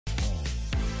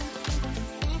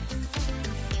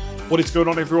What is going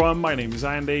on, everyone? My name is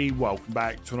Andy. Welcome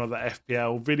back to another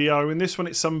FPL video. In this one,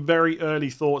 it's some very early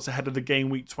thoughts ahead of the Game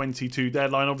Week 22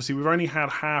 deadline. Obviously, we've only had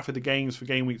half of the games for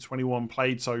Game Week 21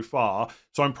 played so far,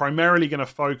 so I'm primarily going to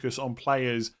focus on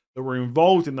players that were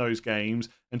involved in those games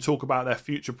and talk about their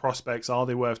future prospects. Are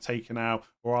they worth taking out,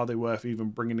 or are they worth even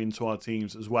bringing into our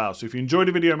teams as well? So if you enjoyed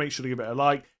the video, make sure to give it a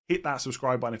like, hit that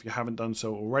subscribe button if you haven't done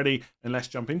so already, and let's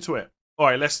jump into it. All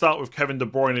right, let's start with Kevin De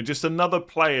Bruyne. Just another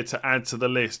player to add to the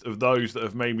list of those that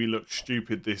have made me look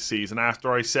stupid this season.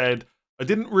 After I said I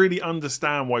didn't really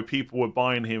understand why people were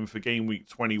buying him for Game Week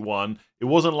 21. It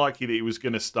wasn't likely that he was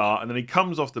going to start. And then he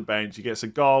comes off the bench. He gets a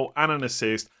goal and an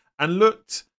assist and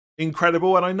looked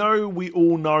incredible. And I know we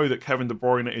all know that Kevin De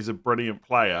Bruyne is a brilliant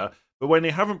player. But when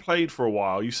they haven't played for a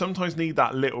while, you sometimes need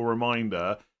that little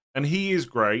reminder. And he is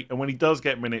great. And when he does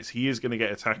get minutes, he is going to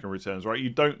get attacking returns, right? You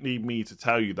don't need me to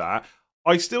tell you that.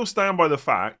 I still stand by the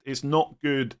fact it's not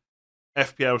good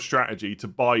FPL strategy to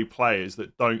buy players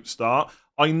that don't start.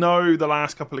 I know the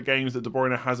last couple of games that De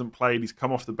Bruyne hasn't played, he's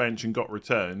come off the bench and got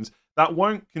returns. That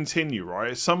won't continue, right?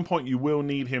 At some point, you will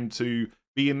need him to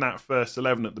be in that first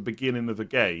 11 at the beginning of the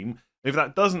game. If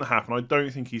that doesn't happen, I don't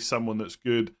think he's someone that's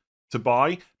good to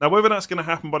buy. Now, whether that's going to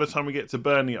happen by the time we get to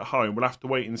Burnley at home, we'll have to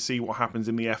wait and see what happens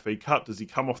in the FA Cup. Does he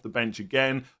come off the bench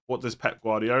again? What does Pep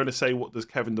Guardiola say? What does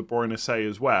Kevin De Bruyne say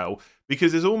as well?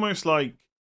 Because there's almost like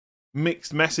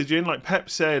mixed messaging. Like Pep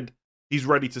said he's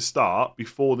ready to start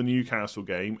before the Newcastle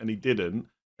game, and he didn't.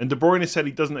 And De Bruyne said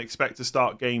he doesn't expect to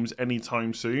start games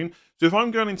anytime soon. So if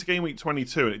I'm going into Game Week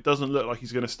 22 and it doesn't look like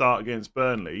he's going to start against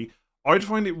Burnley, I'd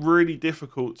find it really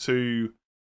difficult to...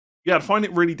 I'd find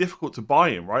it really difficult to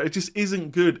buy him, right? It just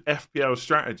isn't good FPL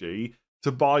strategy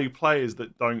to buy players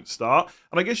that don't start.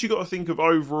 And I guess you've got to think of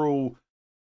overall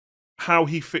how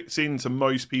he fits into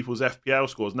most people's FPL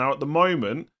scores. Now, at the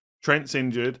moment, Trent's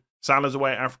injured, Salah's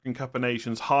away at African Cup of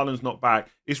Nations, Haaland's not back.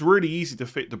 It's really easy to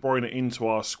fit De Bruyne into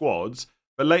our squads.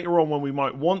 But later on, when we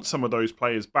might want some of those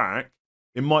players back,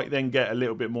 it might then get a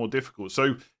little bit more difficult.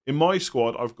 So in my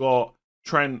squad, I've got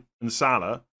Trent and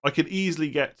Salah. I could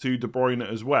easily get to De Bruyne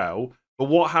as well, but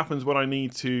what happens when I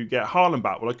need to get Haaland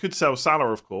back? Well, I could sell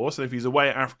Salah, of course, and if he's away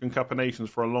at African Cup of Nations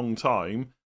for a long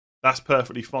time, that's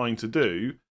perfectly fine to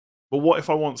do. But what if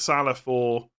I want Salah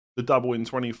for the double in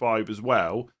 25 as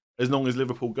well, as long as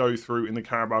Liverpool go through in the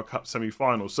Carabao Cup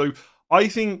semi-finals? So I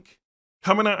think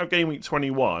coming out of Game Week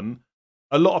 21,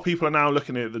 a lot of people are now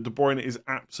looking at it that De Bruyne is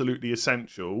absolutely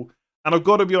essential. And I've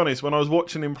got to be honest, when I was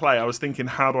watching him play, I was thinking,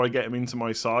 how do I get him into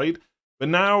my side? But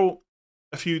now,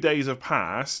 a few days have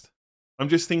passed, I'm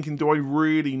just thinking, do I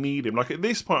really need him? Like, at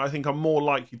this point, I think I'm more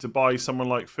likely to buy someone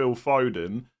like Phil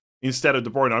Foden instead of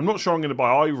De Bruyne. I'm not sure I'm going to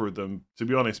buy either of them, to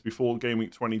be honest, before Game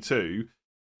Week 22.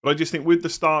 But I just think with the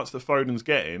starts that Foden's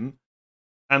getting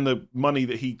and the money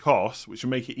that he costs, which will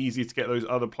make it easier to get those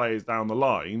other players down the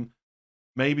line,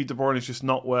 maybe De Bruyne is just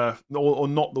not worth, or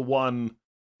not the one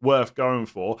worth going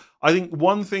for. I think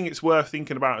one thing it's worth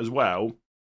thinking about as well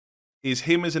is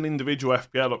him as an individual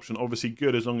FPL option, obviously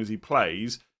good as long as he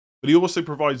plays, but he also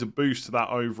provides a boost to that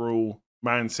overall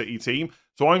Man City team.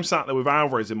 So I'm sat there with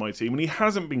Alvarez in my team, and he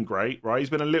hasn't been great, right?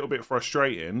 He's been a little bit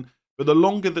frustrating, but the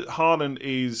longer that Haaland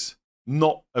is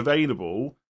not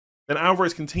available, then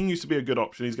Alvarez continues to be a good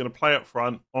option. He's going to play up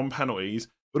front on penalties,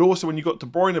 but also when you've got De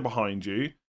Bruyne behind you,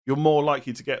 you're more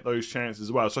likely to get those chances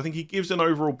as well. So I think he gives an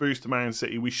overall boost to Man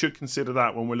City. We should consider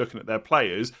that when we're looking at their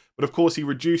players. But of course, he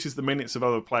reduces the minutes of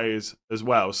other players as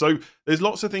well. So there's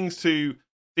lots of things to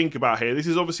think about here. This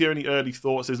is obviously only early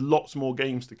thoughts. There's lots more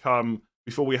games to come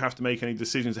before we have to make any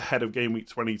decisions ahead of Game Week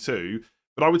 22.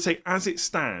 But I would say as it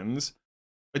stands,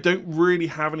 I don't really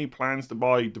have any plans to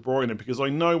buy De Bruyne because I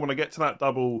know when I get to that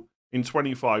double in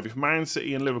 25, if Man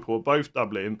City and Liverpool are both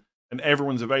doubling, and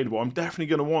everyone's available, I'm definitely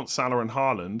going to want Salah and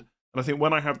Haaland. And I think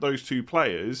when I have those two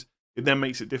players, it then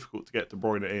makes it difficult to get De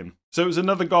Bruyne in. So it was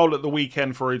another goal at the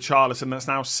weekend for Richarlison. That's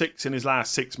now 6 in his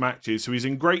last 6 matches. So he's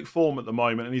in great form at the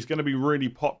moment, and he's going to be really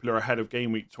popular ahead of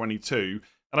Game Week 22.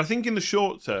 And I think in the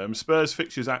short term, Spurs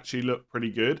fixtures actually look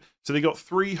pretty good. So they got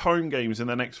 3 home games in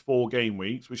the next 4 game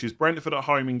weeks, which is Brentford at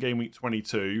home in Game Week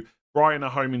 22, Brighton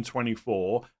at home in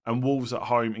 24, and Wolves at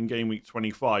home in Game Week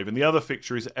 25. And the other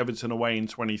fixture is Everton away in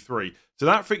 23. So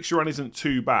that fixture run isn't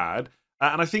too bad.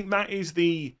 And I think that is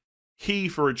the key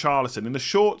for Richarlison. In the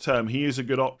short term, he is a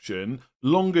good option.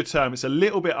 Longer term, it's a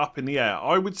little bit up in the air.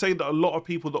 I would say that a lot of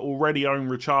people that already own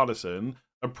Richarlison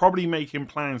are probably making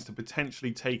plans to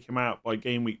potentially take him out by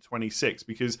Game Week 26,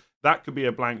 because that could be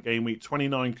a blank game week.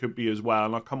 29 could be as well,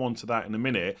 and I'll come on to that in a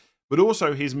minute. But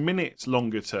also his minutes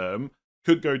longer term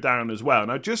could go down as well.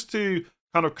 Now, just to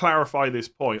kind of clarify this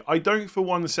point, I don't for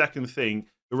one second think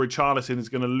that Richarlison is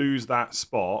going to lose that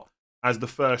spot as the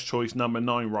first choice number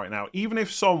 9 right now. Even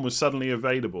if Son was suddenly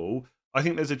available, I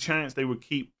think there's a chance they would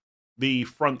keep the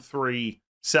front three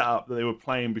setup that they were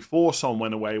playing before Son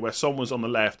went away, where Son was on the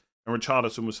left and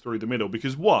Richarlison was through the middle.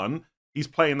 Because one, he's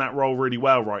playing that role really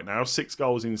well right now, 6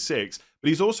 goals in 6, but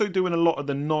he's also doing a lot of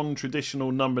the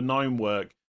non-traditional number 9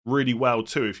 work really well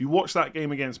too. If you watch that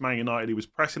game against Man United, he was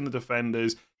pressing the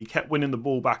defenders, he kept winning the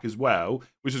ball back as well,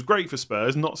 which was great for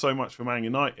Spurs, not so much for Man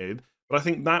United, but I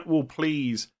think that will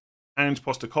please Ange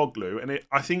Postecoglou, and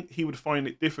I think he would find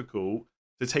it difficult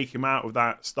to take him out of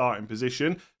that starting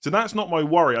position. So that's not my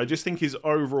worry. I just think his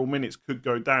overall minutes could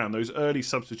go down. Those early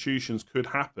substitutions could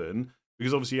happen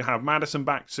because obviously you have Maddison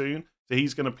back soon, so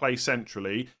he's going to play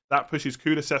centrally. That pushes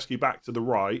Kulusevski back to the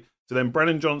right. So then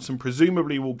Brennan Johnson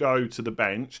presumably will go to the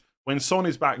bench. When Son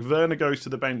is back, Werner goes to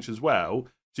the bench as well.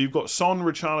 So you've got Son,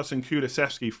 Richarlison,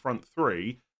 Kulusevski front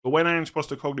three. But when Ange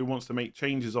Postecoglou wants to make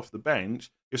changes off the bench,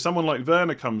 if someone like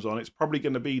Werner comes on, it's probably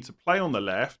going to be to play on the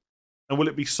left. And will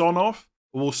it be Son off?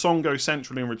 Or will Son go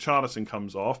centrally and Richarlison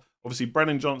comes off? Obviously,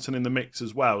 Brennan Johnson in the mix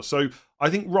as well. So I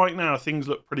think right now things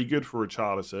look pretty good for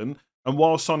Richarlison. And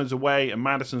while Son is away and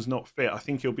Maddison's not fit, I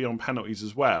think he'll be on penalties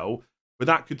as well. But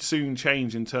that could soon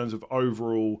change in terms of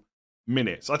overall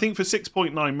minutes. I think for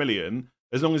 6.9 million,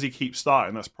 as long as he keeps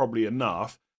starting, that's probably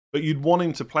enough. But you'd want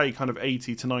him to play kind of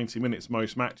 80 to 90 minutes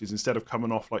most matches instead of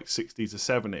coming off like 60 to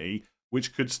 70,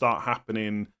 which could start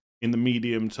happening in the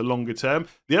medium to longer term.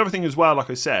 The other thing as well, like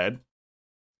I said,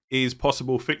 is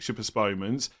possible fixture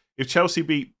postponements. If Chelsea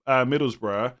beat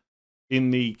Middlesbrough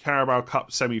in the Carabao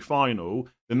Cup semi-final,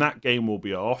 then that game will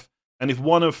be off. And if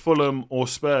one of Fulham or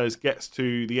Spurs gets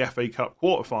to the FA Cup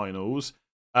quarterfinals,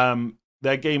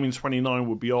 their game in 29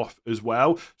 would be off as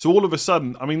well. So all of a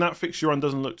sudden, I mean, that fixture run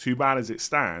doesn't look too bad as it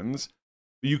stands.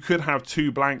 But you could have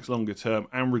 2 blanks longer term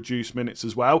and reduce minutes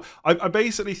as well. I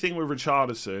basically think with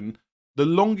Richarlison, the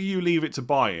longer you leave it to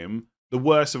buy him, the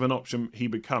worse of an option he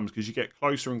becomes because you get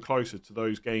closer and closer to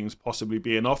those games possibly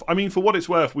being off. I mean, for what it's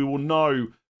worth, we will know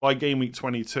by game week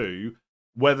 22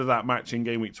 whether that match in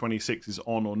game week 26 is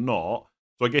on or not.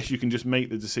 So I guess you can just make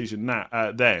the decision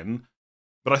then.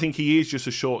 But I think he is just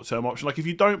a short-term option. Like if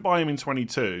you don't buy him in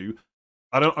 22,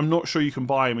 I'm not sure you can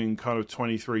buy him in kind of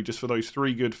 23 just for those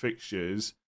 3 good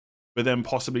fixtures, but then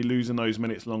possibly losing those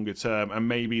minutes longer term and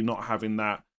maybe not having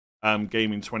that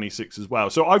game in 26 as well.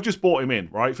 So I've just bought him in,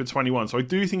 right, for 21. So I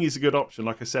do think he's a good option,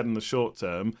 like I said, in the short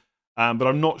term. But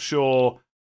I'm not sure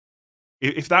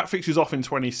if that fixture's off in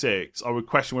 26, I would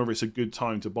question whether it's a good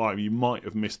time to buy him. You might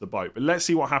have missed the boat. But let's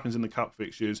see what happens in the cup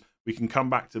fixtures. We can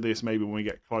come back to this maybe when we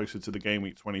get closer to the game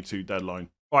week 22 deadline.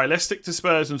 All right, let's stick to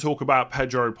Spurs and talk about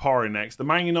Pedro Porro next. The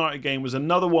Man United game was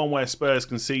another one where Spurs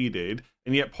conceded,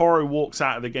 and yet Porro walks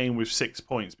out of the game with 6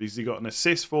 points because he got an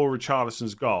assist for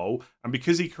Richarlison's goal, and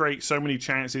because he creates so many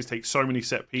chances, takes so many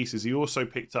set pieces, he also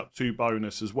picked up 2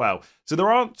 bonus as well. So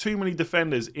there aren't too many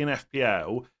defenders in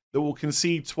FPL that will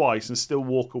concede twice and still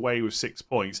walk away with 6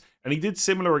 points. And he did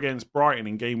similar against Brighton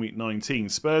in game week 19.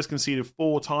 Spurs conceded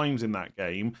 4 times in that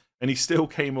game, and he still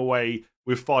came away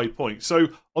with 5 points. So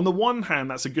on the one hand,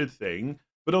 that's a good thing.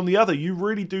 But on the other, you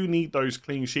really do need those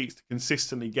clean sheets to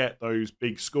consistently get those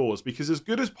big scores. Because as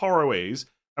good as Porro is,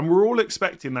 and we're all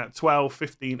expecting that 12,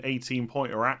 15, 18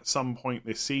 pointer at some point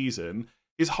this season,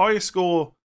 his highest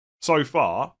score so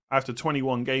far, after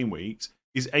 21 game weeks,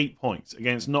 is 8 points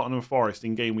against Nottingham Forest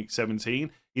in game week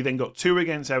 17. He then got 2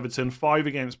 against Everton, 5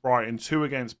 against Brighton, 2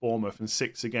 against Bournemouth, and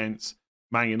 6 against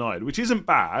Man United, which isn't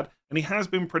bad, and he has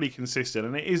been pretty consistent,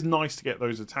 and it is nice to get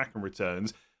those attacking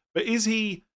returns. But he's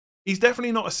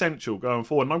definitely not essential going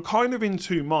forward, and I'm kind of in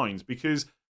 2 minds, because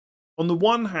on the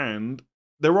one hand,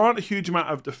 there aren't a huge amount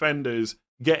of defenders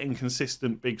getting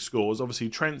consistent big scores. Obviously,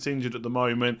 Trent's injured at the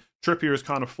moment. Trippier has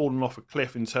kind of fallen off a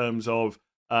cliff in terms of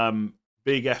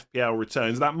big FPL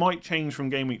returns. That might change from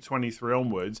game week 23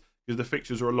 onwards because the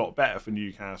fixtures are a lot better for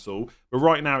Newcastle. But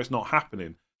right now, it's not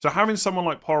happening. So having someone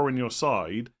like Porro on your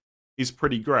side is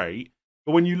pretty great.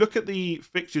 But when you look at the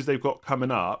fixtures they've got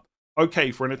coming up,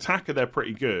 okay, for an attacker, they're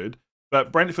pretty good.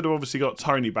 But Brentford have obviously got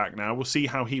Tony back now. We'll see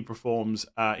how he performs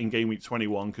in game week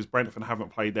 21 because Brentford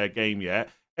haven't played their game yet.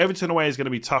 Everton away is going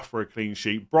to be tough for a clean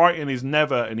sheet. Brighton is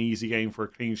never an easy game for a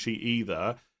clean sheet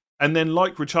either. And then,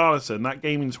 like Richarlison, that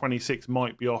game in 26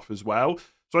 might be off as well.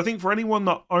 So I think for anyone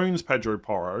that owns Pedro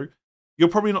Porro, you're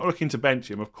probably not looking to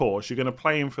bench him, of course. You're going to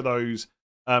play him for those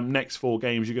next 4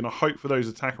 games. You're going to hope for those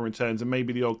attacking returns and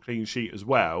maybe the odd clean sheet as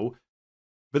well.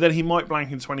 But then he might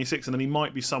blank in 26 and then he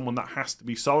might be someone that has to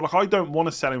be sold. Like, I don't want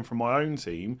to sell him from my own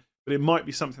team, but it might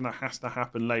be something that has to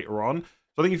happen later on.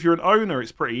 So I think if you're an owner,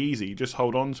 it's pretty easy. You just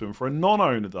hold on to him. For a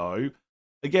non-owner, though,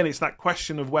 again, it's that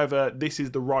question of whether this is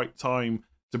the right time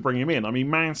to bring him in. I mean,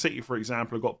 Man City, for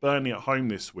example, have got Burnley at home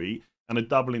this week and a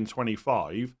double in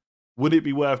 25. Would it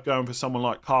be worth going for someone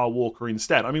like Kyle Walker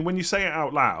instead? I mean, when you say it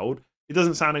out loud, it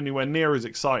doesn't sound anywhere near as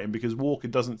exciting because Walker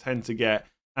doesn't tend to get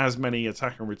as many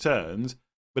attacking returns,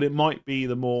 but it might be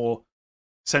the more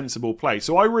sensible play.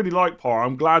 So I really like Parr.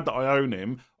 I'm glad that I own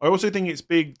him. I also think it's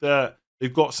big that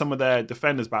they've got some of their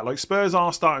defenders back. Like Spurs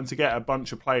are starting to get a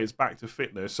bunch of players back to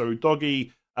fitness. So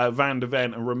Doggy, Van de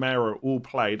Ven and Romero all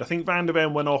played. I think Van de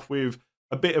Ven went off with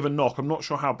a bit of a knock. I'm not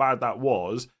sure how bad that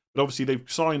was, but obviously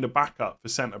they've signed a backup for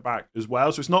centre-back as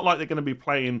well. So it's not like they're going to be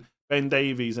playing Ben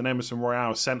Davies and Emerson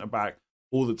Royale centre-back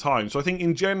all the time. So I think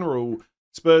in general,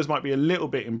 Spurs might be a little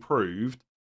bit improved,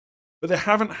 but they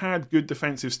haven't had good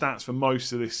defensive stats for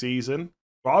most of this season.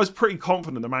 But I was pretty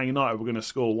confident that Man United were going to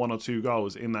score 1 or 2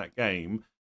 goals in that game.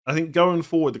 I think going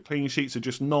forward, the clean sheets are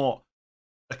just not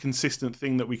a consistent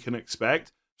thing that we can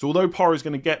expect. So although Parr is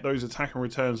going to get those attacking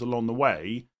returns along the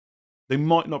way, there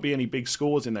might not be any big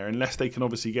scores in there unless they can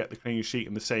obviously get the clean sheet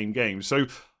in the same game. So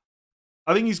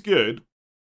I think he's good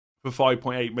for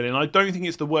 5.8 million. I don't think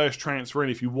it's the worst transfer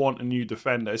in if you want a new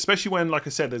defender, especially when, like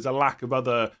I said, there's a lack of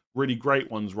other really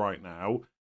great ones right now.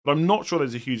 But I'm not sure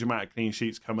there's a huge amount of clean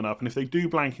sheets coming up. And if they do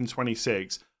blank in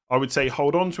 26, I would say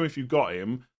hold on to him if you've got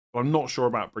him, but I'm not sure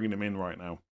about bringing him in right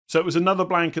now. So it was another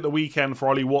blank at the weekend for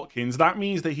Ollie Watkins. That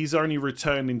means that he's only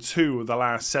returned in 2 of the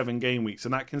last 7 game weeks.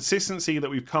 And that consistency that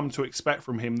we've come to expect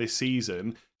from him this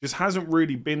season just hasn't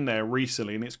really been there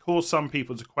recently. And it's caused some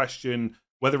people to question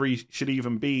whether he should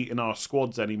even be in our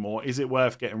squads anymore. Is it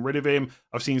worth getting rid of him?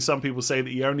 I've seen some people say that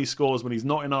he only scores when he's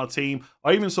not in our team.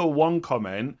 I even saw one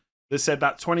comment that said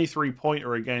that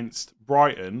 23-pointer against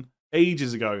Brighton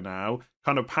ages ago now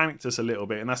kind of panicked us a little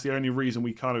bit, and that's the only reason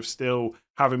we kind of still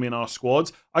have him in our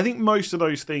squads. I think most of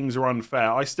those things are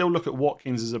unfair. I still look at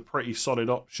Watkins as a pretty solid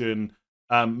option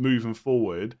moving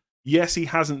forward. Yes, he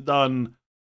hasn't done,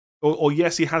 or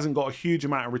yes, he hasn't got a huge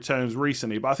amount of returns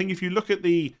recently, but I think if you look at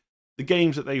the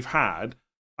games that they've had,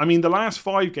 I mean, the last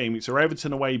 5 game weeks are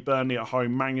Everton away, Burnley at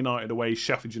home, Man United away,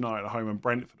 Sheffield United at home, and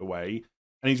Brentford away.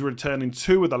 And he's returning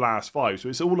 2 of the last 5. So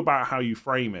it's all about how you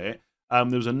frame it. There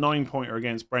was a 9-pointer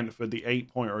against Brentford, the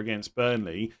 8-pointer against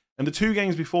Burnley. And the 2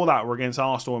 games before that were against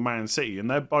Arsenal and Man City. And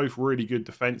they're both really good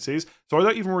defences. So I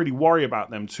don't even really worry about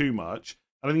them too much.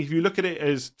 And I think if you look at it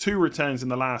as 2 returns in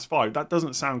the last 5, that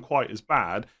doesn't sound quite as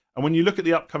bad. And when you look at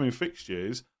the upcoming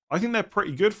fixtures, I think they're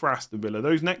pretty good for Aston Villa.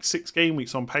 Those next 6 game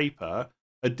weeks on paper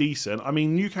are decent. I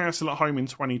mean, Newcastle at home in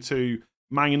 22,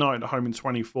 Man United at home in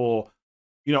 24,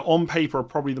 you know, on paper are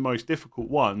probably the most difficult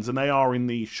ones, and they are in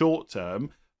the short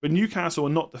term. But Newcastle are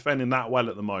not defending that well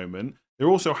at the moment. They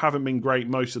also haven't been great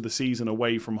most of the season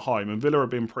away from home, and Villa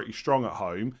have been pretty strong at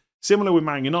home. Similar with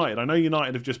Man United. I know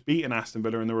United have just beaten Aston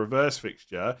Villa in the reverse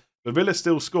fixture, but Villa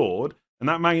still scored, and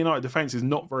that Man United defence is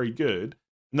not very good.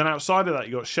 And then outside of that,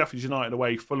 you've got Sheffield United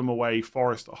away, Fulham away,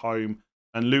 Forest at home,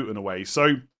 and Luton away.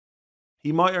 So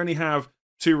he might only have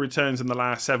 2 returns in the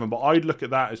last 7, but I'd look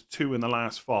at that as 2 in the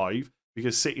last 5,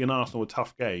 because City and Arsenal are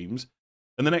tough games.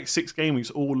 And the next 6 game weeks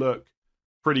all look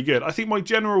pretty good. I think my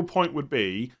general point would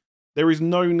be there is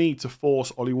no need to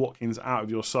force Ollie Watkins out of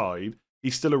your side.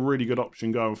 He's still a really good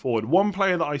option going forward. One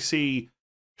player that I see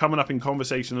coming up in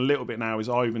conversation a little bit now is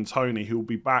Ivan Toney, who will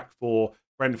be back for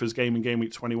Brentford's game in game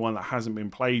week 21 that hasn't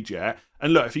been played yet.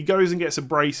 And look, if he goes and gets a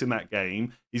brace in that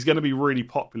game, he's going to be really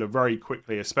popular very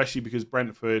quickly, especially because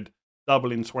Brentford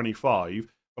double in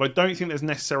 25. But I don't think there's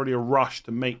necessarily a rush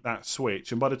to make that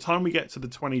switch. And by the time we get to the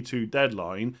 22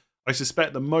 deadline, I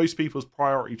suspect that most people's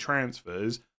priority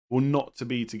transfers will not to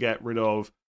be to get rid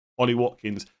of Ollie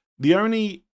Watkins.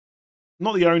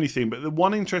 Not the only thing, but the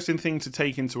one interesting thing to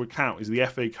take into account is the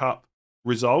FA Cup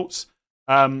results.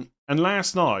 And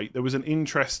last night, there was an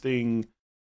interesting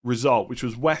result, which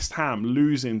was West Ham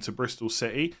losing to Bristol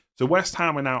City. So West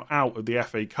Ham are now out of the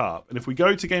FA Cup. And if we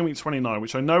go to game week 29,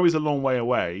 which I know is a long way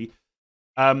away,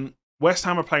 West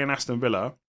Ham are playing Aston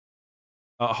Villa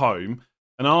at home,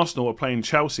 and Arsenal are playing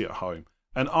Chelsea at home.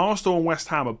 And Arsenal and West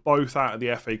Ham are both out of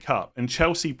the FA Cup, and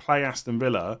Chelsea play Aston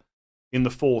Villa in the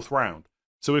 4th round.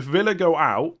 So if Villa go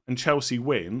out and Chelsea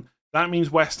win, that means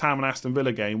West Ham and Aston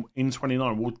Villa game in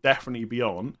 29 will definitely be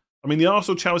on. I mean, the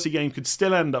Arsenal-Chelsea game could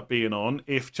still end up being on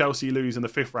if Chelsea lose in the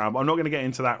 5th round, but I'm not going to get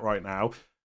into that right now.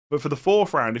 But for the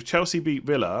 4th round, if Chelsea beat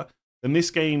Villa, then this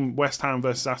game, West Ham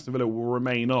versus Aston Villa, will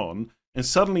remain on. And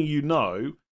suddenly you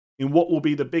know, in what will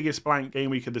be the biggest blank game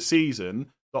week of the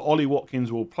season, that Ollie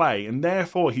Watkins will play. And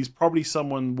therefore, he's probably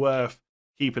someone worth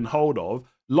keeping hold of.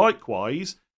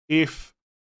 Likewise, if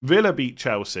Villa beat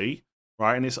Chelsea,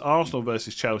 right, and it's Arsenal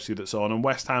versus Chelsea that's on, and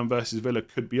West Ham versus Villa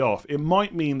could be off, it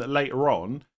might mean that later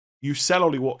on, you sell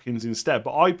Ollie Watkins instead.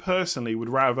 But I personally would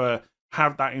rather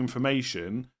have that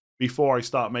information before I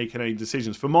start making any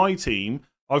decisions. For my team,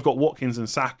 I've got Watkins and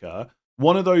Saka.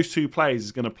 One of those two players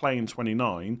is going to play in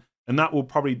 29, and that will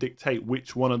probably dictate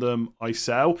which one of them I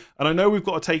sell. And I know we've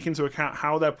got to take into account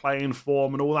how they're playing,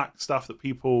 form, and all that stuff that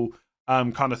people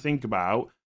kind of think about.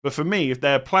 But for me, if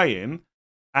they're playing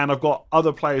and I've got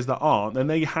other players that aren't, then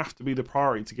they have to be the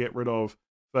priority to get rid of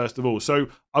first of all. So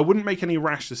I wouldn't make any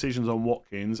rash decisions on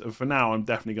Watkins, and for now, I'm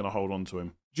definitely going to hold on to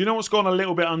him. Do you know what's gone a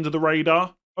little bit under the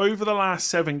radar? Over the last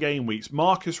 7 game weeks,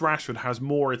 Marcus Rashford has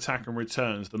more attack and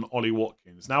returns than Ollie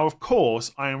Watkins. Now, of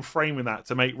course, I am framing that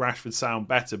to make Rashford sound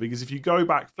better, because if you go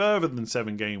back further than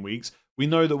 7 game weeks, we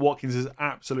know that Watkins has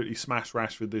absolutely smashed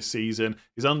Rashford this season.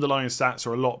 His underlying stats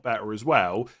are a lot better as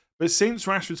well. But since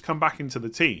Rashford's come back into the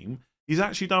team, he's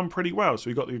actually done pretty well. So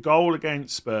he got the goal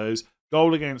against Spurs,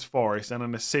 goal against Forest, and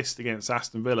an assist against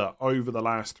Aston Villa over the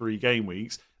last 3 game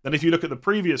weeks. Then if you look at the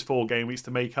previous 4 game weeks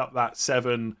to make up that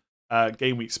 7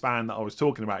 game week span that I was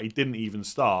talking about, he didn't even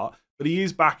start, but he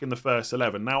is back in the first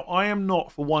 11. Now, I am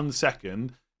not for 1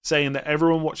 second saying that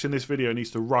everyone watching this video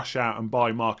needs to rush out and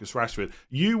buy Marcus Rashford.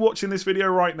 You watching this video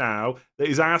right now that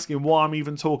is asking why I'm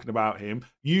even talking about him,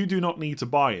 you do not need to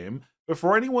buy him. But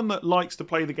for anyone that likes to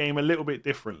play the game a little bit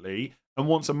differently and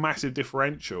wants a massive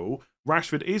differential,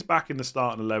 Rashford is back in the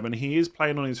starting 11. He is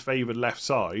playing on his favoured left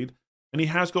side, and he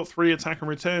has got 3 attack and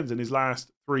returns in his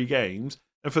last 3 games.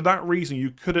 And for that reason, you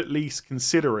could at least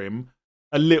consider him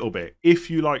a little bit if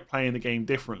you like playing the game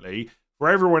differently. For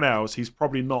everyone else, he's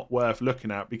probably not worth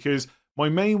looking at, because my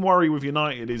main worry with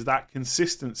United is that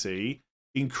consistency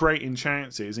in creating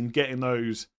chances and getting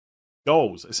those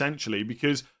goals, essentially.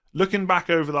 Because looking back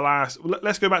over the last...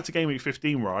 Let's go back to game week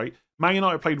 15, right? Man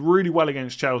United played really well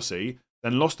against Chelsea,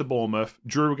 then lost to Bournemouth,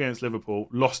 drew against Liverpool,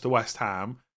 lost to West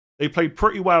Ham. They played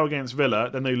pretty well against Villa,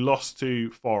 then they lost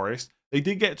to Forest. They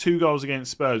did get 2 goals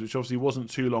against Spurs, which obviously wasn't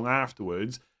too long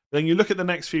afterwards. Then you look at the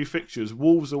next few fixtures: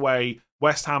 Wolves away,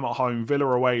 West Ham at home, Villa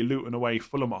away, Luton away,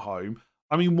 Fulham at home.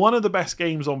 I mean, one of the best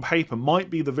games on paper might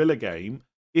be the Villa game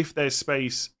if there's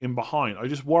space in behind. I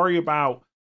just worry about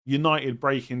United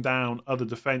breaking down other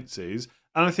defences.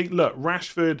 And I think, look,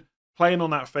 Rashford playing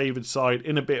on that favoured side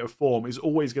in a bit of form is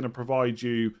always going to provide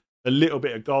you a little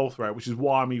bit of goal threat, which is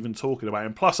why I'm even talking about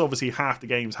him. Plus, obviously, half the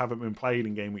games haven't been played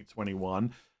in game week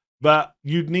 21. But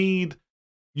you need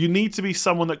to be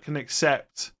someone that can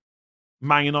accept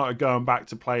Man United going back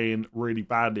to playing really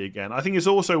badly again. I think it's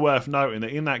also worth noting that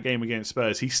in that game against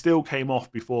Spurs, he still came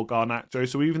off before Garnacho.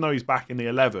 So even though he's back in the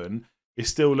 11, it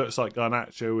still looks like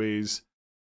Garnacho is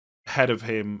ahead of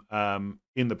him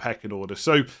in the pecking order.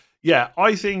 So, yeah,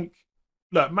 I think,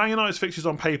 look, Man United's fixtures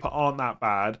on paper aren't that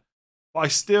bad. But I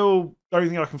still don't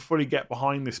think I can fully get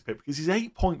behind this pick, because he's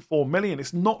 8.4 million.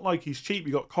 It's not like he's cheap.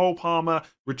 You've got Cole Palmer,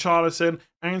 Richarlison,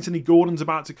 Anthony Gordon's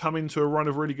about to come into a run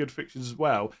of really good fixtures as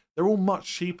well. They're all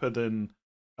much cheaper than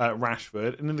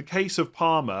Rashford. And in the case of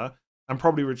Palmer and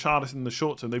probably Richarlison in the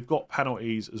short term, they've got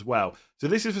penalties as well. So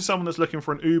this is for someone that's looking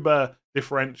for an uber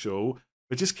differential.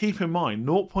 But just keep in mind,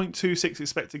 0.26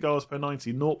 expected goals per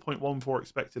 90, 0.14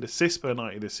 expected assists per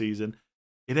 90 this season.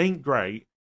 It ain't great.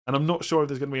 And I'm not sure if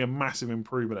there's going to be a massive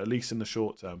improvement, at least in the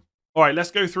short term. All right, let's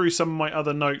go through some of my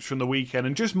other notes from the weekend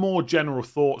and just more general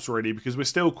thoughts, really, because we're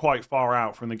still quite far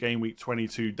out from the game week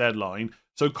 22 deadline.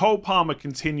 So Cole Palmer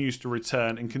continues to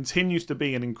return and continues to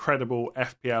be an incredible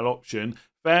FPL option.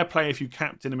 Fair play if you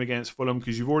captain him against Fulham,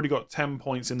 because you've already got 10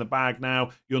 points in the bag now.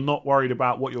 You're not worried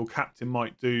about what your captain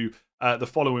might do the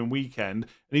following weekend.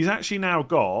 And he's actually now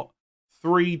got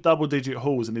 3 double-digit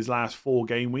hauls in his last 4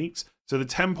 game weeks. So the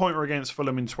 10-pointer against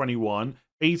Fulham in 21,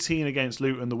 18 against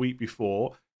Luton the week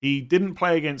before. He didn't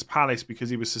play against Palace because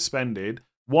he was suspended.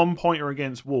 1-pointer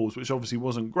against Wolves, which obviously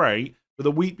wasn't great. But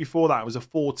the week before that was a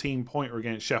 14-pointer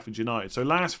against Sheffield United. So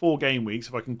last 4 game weeks,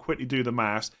 if I can quickly do the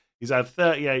maths, he's had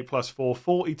 38 plus 4,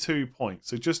 42 points.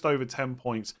 So just over 10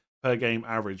 points per game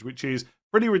average, which is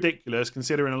pretty ridiculous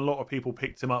considering a lot of people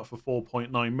picked him up for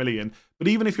 4.9 million. But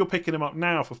even if you're picking him up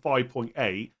now for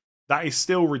 5.8, that is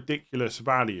still ridiculous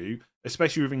value,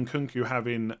 especially with Nkunku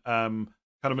having kind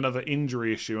of another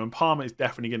injury issue. And Palmer is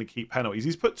definitely going to keep penalties.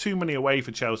 He's put too many away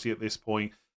for Chelsea at this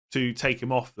point to take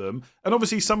him off them. And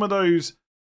obviously some of those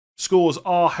scores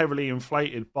are heavily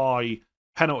inflated by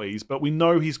penalties, but we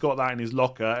know he's got that in his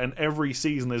locker. And every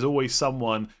season there's always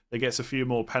someone that gets a few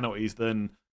more penalties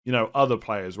than, you know, other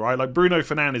players, right? Like Bruno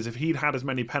Fernandes, if he'd had as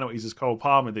many penalties as Cole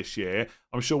Palmer this year,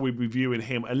 I'm sure we'd be viewing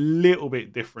him a little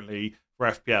bit differently for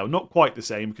FPL. Not quite the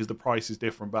same because the price is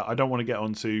different, but I don't want to get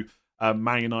onto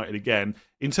Man United again.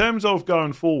 In terms of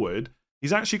going forward,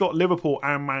 he's actually got Liverpool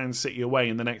and Man City away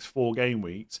in the next 4 game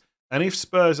weeks. And if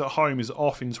Spurs at home is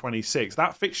off in 26,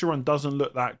 that fixture run doesn't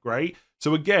look that great.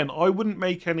 So again, I wouldn't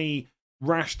make any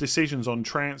rash decisions on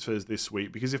transfers this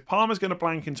week, because if Palmer's going to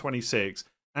blank in 26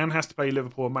 and has to play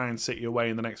Liverpool and Man City away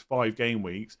in the next 5 game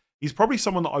weeks, he's probably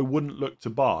someone that I wouldn't look to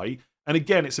buy. And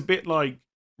again, it's a bit like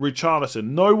Richarlison.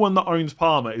 No one that owns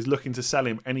Palmer is looking to sell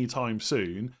him anytime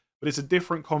soon, but it's a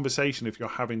different conversation if you're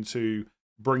having to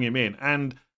bring him in.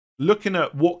 And looking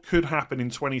at what could happen in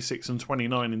 26 and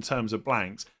 29 in terms of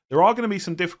blanks, there are going to be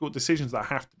some difficult decisions that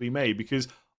have to be made, because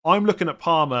I'm looking at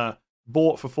Palmer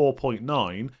bought for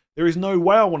 4.9. There is no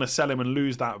way I want to sell him and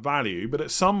lose that value, but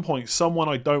at some point, someone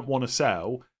I don't want to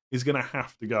sell is going to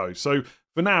have to go. So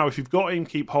for now, if you've got him,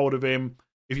 keep hold of him.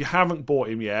 If you haven't bought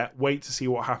him yet, wait to see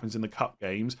what happens in the cup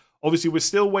games. Obviously, we're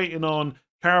still waiting on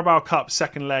Carabao Cup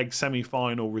second leg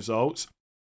semi-final results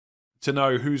to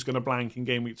know who's going to blank in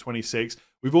game week 26.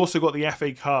 We've also got the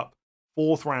FA Cup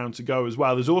 4th round to go as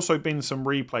well. There's also been some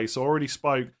replays. So I already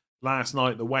spoke last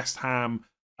night that West Ham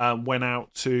went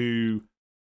out to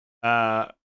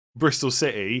Bristol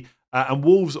City, and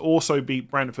Wolves also beat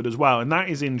Brentford as well. And that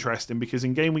is interesting, because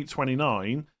in game week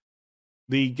 29,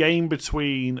 the game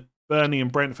between Burnley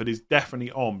and Brentford is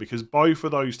definitely on, because both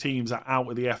of those teams are out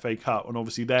of the FA Cup, and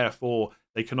obviously therefore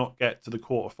they cannot get to the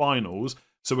quarterfinals.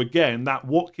 So again, that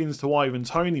Watkins to Ivan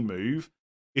Toney move,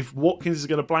 if Watkins is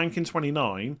going to blank in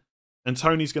 29 and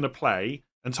Toney's going to play,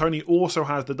 and Toney also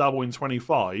has the double in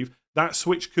 25, that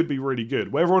switch could be really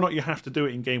good. Whether or not you have to do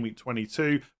it in game week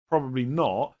 22, probably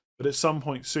not, but at some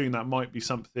point soon that might be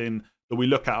something that we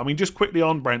look at. I mean, just quickly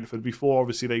on Brentford, before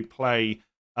obviously they play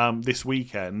this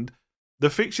weekend, the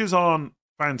fixtures aren't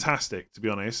fantastic, to be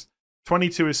honest.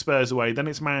 22 is Spurs away, then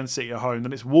it's Man City at home,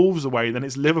 then it's Wolves away, then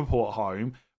it's Liverpool at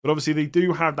home. But obviously they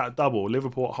do have that double,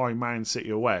 Liverpool at home, Man City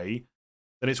away.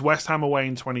 Then it's West Ham away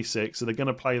in 26, so they're going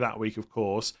to play that week, of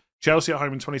course. Chelsea at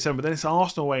home in 27, but then it's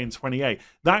Arsenal away in 28.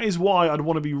 That is why I'd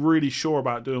want to be really sure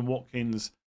about doing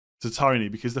Watkins to Toney,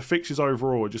 because the fixtures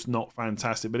overall are just not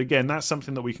fantastic. But again, that's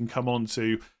something that we can come on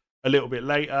to a little bit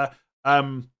later.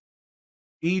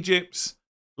 Egypt's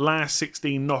last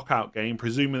 16 knockout game,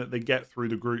 presuming that they get through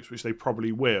the groups, which they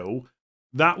probably will,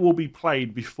 that will be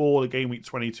played before the game week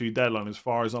 22 deadline, as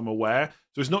far as I'm aware.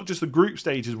 So it's not just the group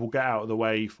stages will get out of the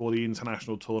way for the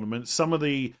international tournament. Some of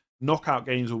the knockout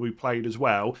games will be played as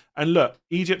well. And look,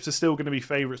 Egypt are still going to be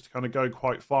favourites to kind of go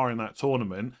quite far in that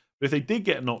tournament. But if they did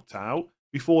get knocked out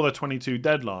before the 22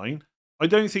 deadline, I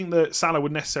don't think that Salah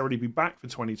would necessarily be back for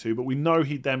 22, but we know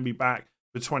he'd then be back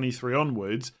for 23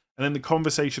 onwards. And then the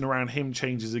conversation around him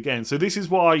changes again. So this is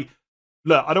why,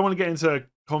 look, I don't want to get into a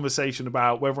conversation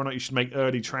about whether or not you should make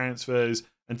early transfers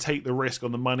and take the risk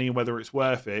on the money and whether it's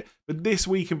worth it. But this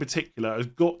week in particular has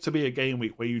got to be a game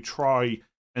week where you try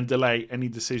and delay any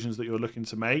decisions that you're looking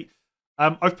to make.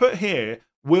 I've put here,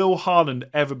 will Haaland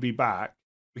ever be back?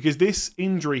 Because this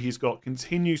injury he's got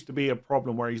continues to be a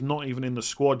problem where he's not even in the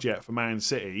squad yet for Man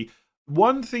City.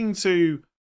 One thing to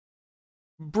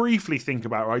briefly think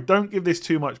about, right? Don't give this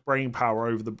too much brain power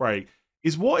over the break,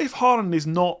 is what if Haaland is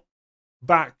not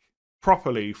back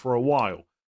properly for a while?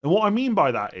 And what I mean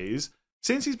by that is,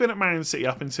 since he's been at Man City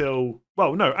up until,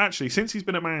 well, no, actually, since he's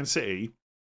been at Man City,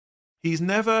 he's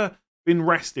never been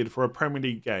rested for a Premier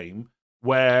League game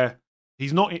where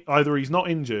either he's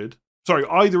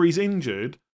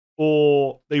injured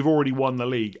or they've already won the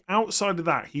league. Outside of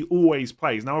that, he always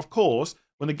plays. Now, of course,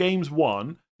 when the game's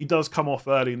won, he does come off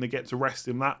early and they get to rest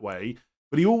him that way,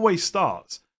 but he always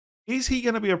starts. Is he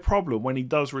going to be a problem when he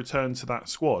does return to that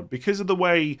squad? Because of the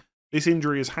way this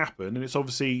injury has happened, and it's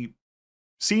obviously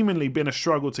seemingly been a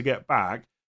struggle to get back,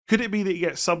 could it be that he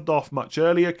gets subbed off much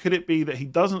earlier? Could it be that he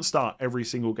doesn't start every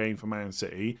single game for Man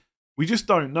City? We just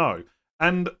don't know.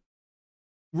 And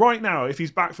right now, if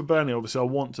he's back for Burnley, obviously I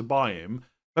want to buy him,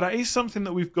 but that is something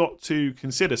that we've got to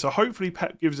consider. So hopefully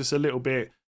Pep gives us a little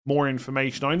bit more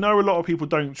information. I know a lot of people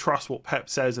don't trust what Pep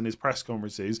says in his press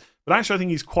conferences, but actually I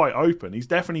think he's quite open. He's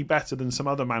definitely better than some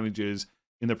other managers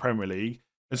in the Premier League.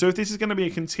 And so if this is going to be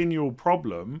a continual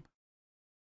problem,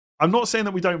 I'm not saying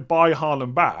that we don't buy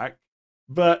Haaland back,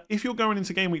 but if you're going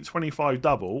into game week 25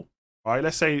 double, right,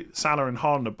 let's say Salah and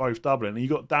Haaland are both doubling and you've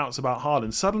got doubts about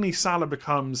Haaland, suddenly Salah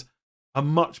becomes a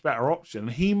much better option.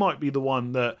 He might be the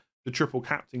one that the triple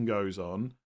captain goes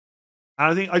on.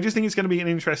 And I just think it's going to be an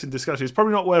interesting discussion. It's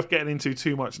probably not worth getting into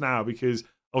too much now because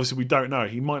obviously we don't know.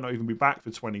 He might not even be back for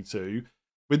 22.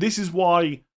 But this is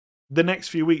why the next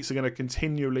few weeks are going to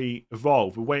continually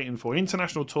evolve. We're waiting for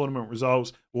international tournament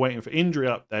results. We're waiting for injury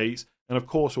updates. And of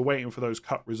course, we're waiting for those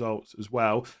cup results as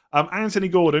well. Anthony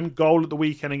Gordon, goal at the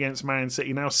weekend against Man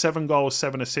City. Now 7 goals,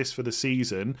 7 assists for the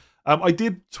season. I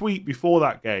did tweet before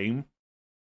that game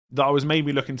that I was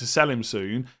maybe looking to sell him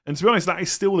soon. And to be honest, that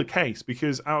is still the case,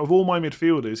 because out of all my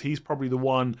midfielders, he's probably the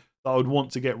one that I would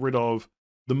want to get rid of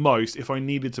the most if I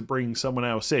needed to bring someone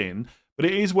else in. But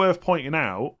it is worth pointing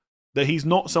out that he's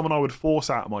not someone I would force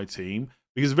out of my team,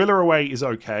 because Villa away is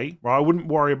okay, right? I wouldn't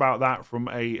worry about that from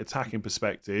a attacking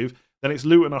perspective. Then it's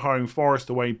Luton at home, Forest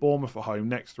away, Bournemouth at home,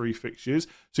 next 3 fixtures.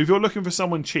 So if you're looking for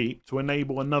someone cheap to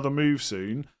enable another move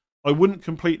soon, I wouldn't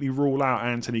completely rule out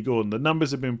Anthony Gordon. The numbers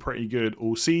have been pretty good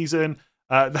all season.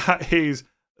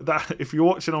 If you're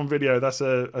watching on video, that's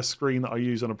a screen that I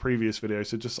used on a previous video.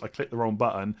 So I clicked the wrong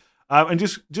button. And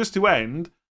just to end,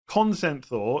 content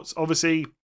thoughts. Obviously,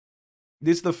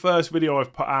 this is the first video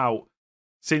I've put out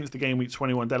since the Game Week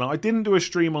 21 deadline. I didn't do a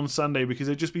stream on Sunday because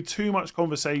there'd just be too much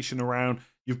conversation around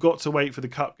you've got to wait for the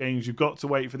cup games, you've got to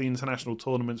wait for the international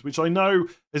tournaments, which I know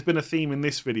has been a theme in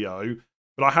this video,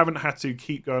 but I haven't had to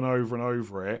keep going over and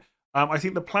over it. I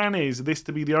think the plan is this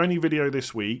to be the only video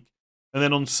this week, and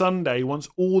then on Sunday, once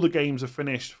all the games are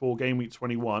finished for Game Week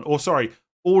 21,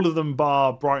 all of them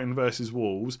bar Brighton versus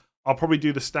Wolves, I'll probably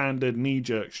do the standard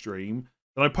knee-jerk stream.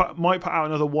 Then I might put out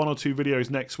another 1 or 2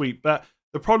 videos next week, but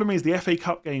the problem is the FA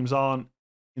Cup games aren't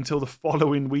until the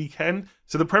following weekend.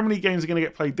 So the Premier League games are going to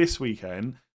get played this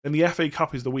weekend, then the FA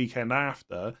Cup is the weekend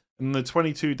after, and the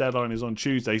 22 deadline is on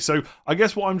Tuesday. So I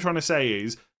guess what I'm trying to say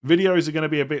is videos are going to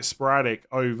be a bit sporadic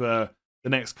over the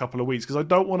next couple of weeks, because I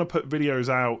don't want to put videos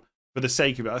out for the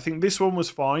sake of it. I think this one was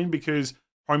fine because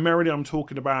primarily I'm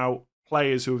talking about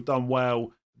players who have done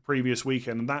well the previous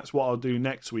weekend, and that's what I'll do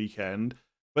next weekend.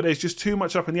 But there's just too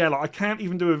much up in the air. Like, I can't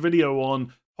even do a video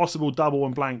on possible double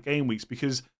and blank game weeks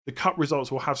because the cup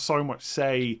results will have so much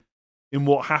say in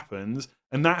what happens,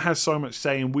 and that has so much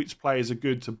say in which players are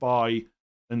good to buy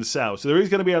and sell. So there is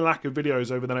going to be a lack of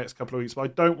videos over the next couple of weeks, but I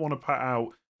don't want to put out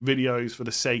videos for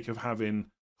the sake of having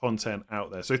content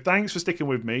out there. So thanks for sticking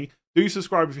with me. Do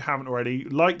subscribe if you haven't already.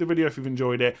 Like the video if you've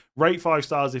enjoyed it. Rate 5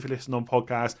 stars if you listen on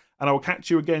podcast. And I will catch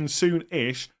you again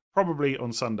soon-ish, probably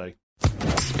on Sunday.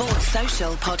 Sports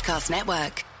Social Podcast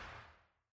Network.